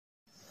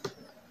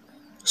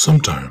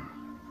Sometime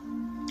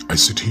I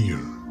sit here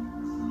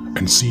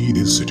and see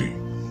this city,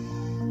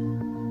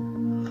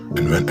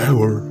 and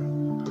whenever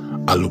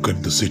I look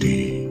at the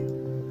city,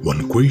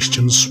 one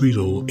question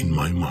swirls in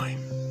my mind: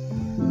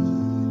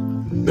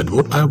 that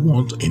what I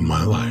want in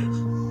my life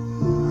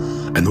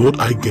and what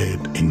I get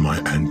in my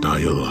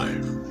entire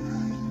life.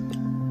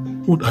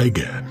 What I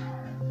get?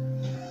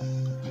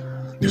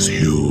 This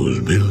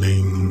huge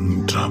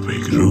building,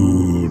 traffic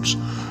routes,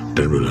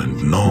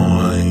 turbulent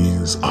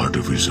noise,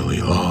 artificially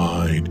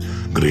light,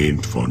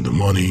 great for the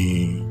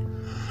money,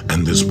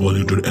 and this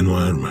polluted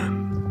environment.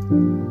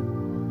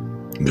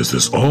 This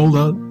is all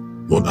that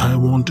what I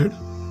wanted?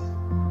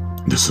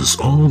 This is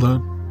all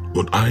that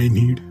what I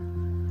need?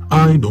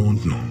 I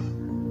don't know.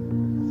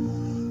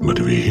 But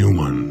we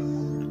human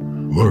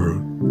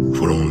work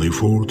for only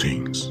four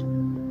things: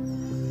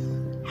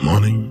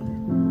 money,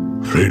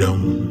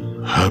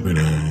 freedom,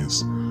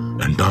 happiness,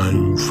 and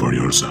time for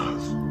yourself.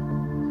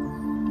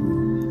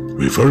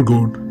 We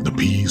forgot the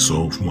peace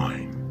of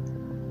mind.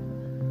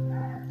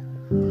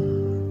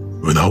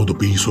 Without the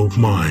peace of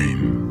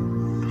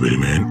mind, we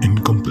remain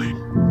incomplete.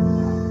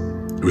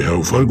 We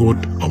have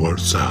forgot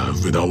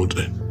ourselves without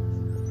it.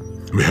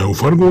 We have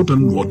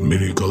forgotten what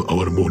miracle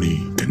our body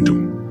can do.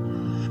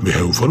 We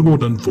have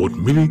forgotten what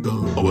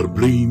miracle our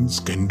brains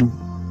can do.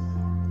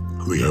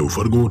 We have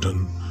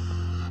forgotten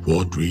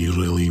what we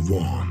really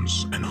want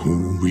and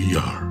who we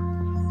are.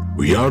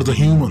 We are the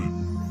human,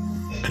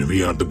 and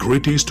we are the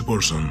greatest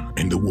person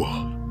in the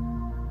world.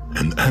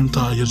 And the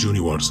entire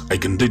universe, I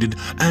can did it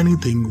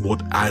anything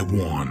what I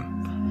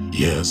want.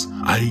 Yes,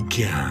 I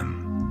can.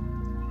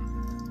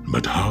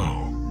 But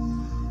how?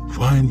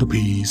 Find the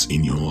peace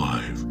in your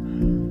life.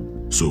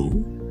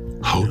 So,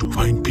 how to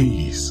find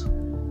peace?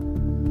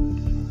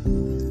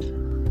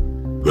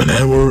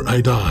 Whenever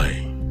I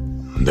die,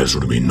 there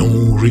should be no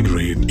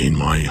regret in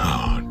my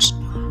heart.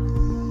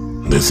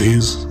 This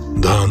is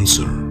the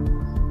answer.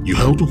 You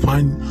have to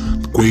find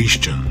the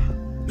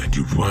question that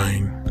you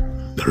find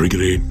the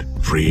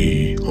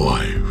regret-free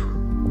life.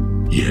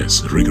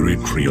 Yes,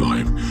 regret-free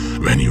life.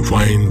 When you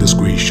find this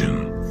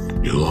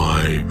question, your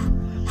life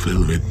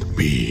filled with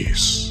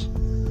peace.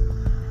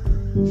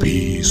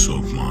 Peace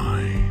of mind.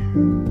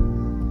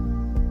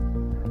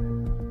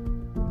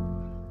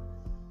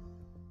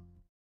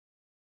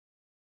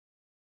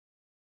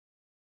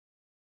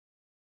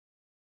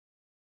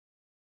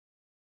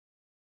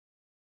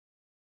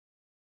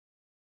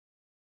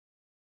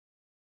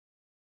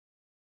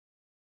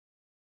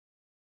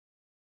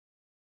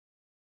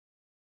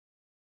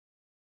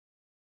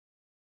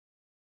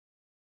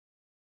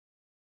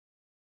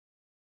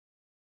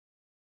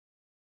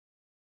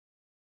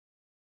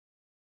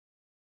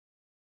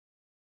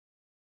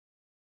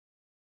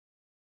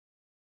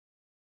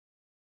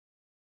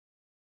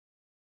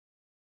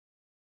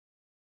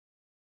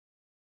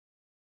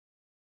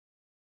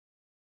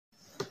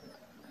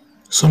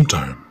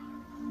 Sometime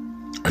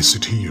I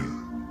sit here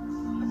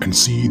and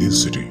see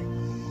this city,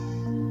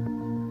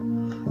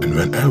 and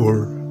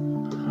whenever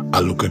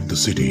I look at the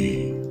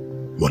city,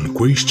 one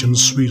question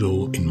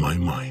swirls in my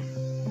mind: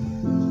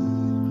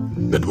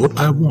 that what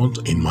I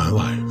want in my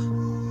life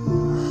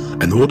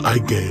and what I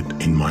get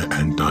in my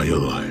entire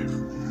life.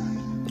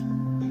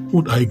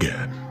 What I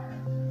get?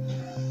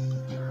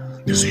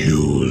 This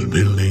huge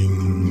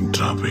building,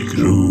 traffic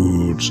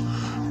routes,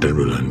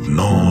 turbulent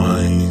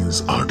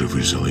noise,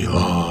 artificially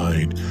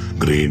light,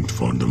 great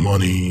for the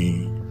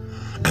money,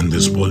 and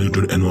this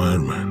polluted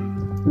environment.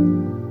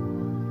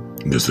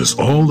 This is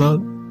all that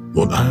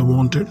what I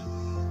wanted?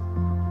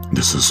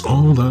 This is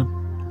all that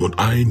what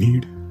I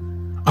need?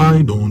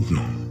 I don't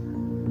know.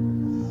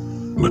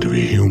 But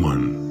we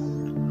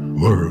human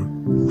work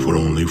for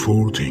only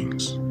four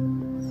things: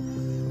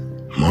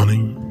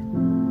 money,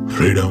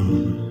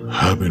 freedom,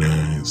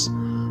 happiness,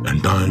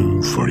 and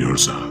time for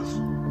yourself.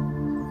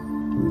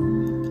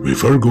 We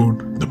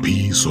forgot the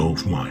peace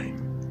of mind.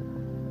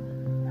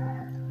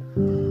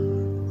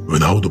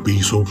 Without the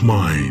peace of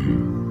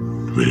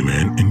mind, we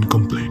remain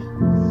incomplete.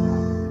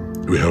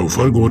 We have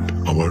forgot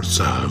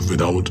ourselves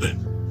without it.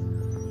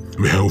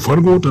 We have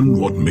forgotten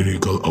what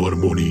miracle our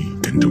body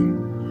can do.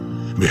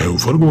 We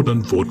have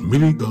forgotten what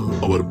miracle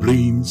our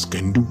brains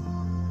can do.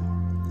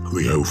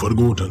 We have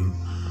forgotten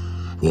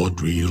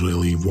what we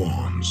really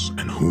want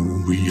and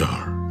who we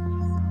are.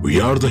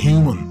 We are the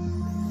human,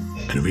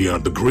 and we are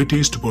the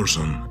greatest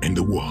person in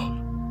the world.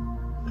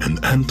 And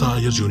the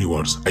entire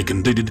universe, I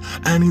can did it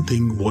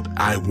anything what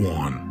I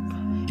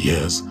want.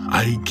 Yes,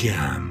 I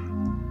can.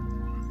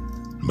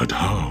 But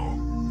how?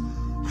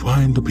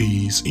 Find the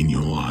peace in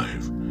your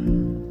life.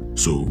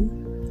 So,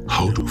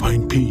 how to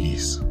find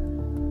peace?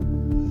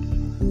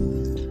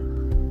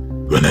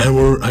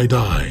 Whenever I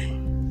die,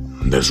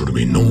 there should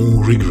be no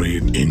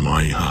regret in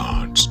my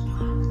heart.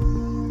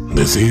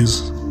 This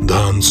is the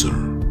answer.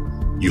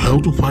 You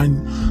have to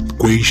find the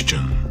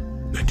question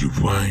that you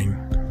find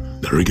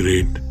the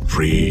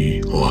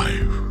regret-free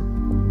life.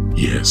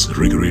 Yes,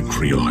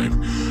 regret-free life.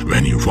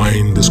 When you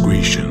find this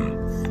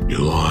question,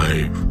 your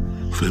life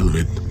filled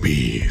with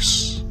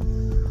peace.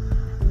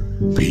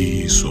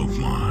 Peace of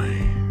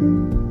mind.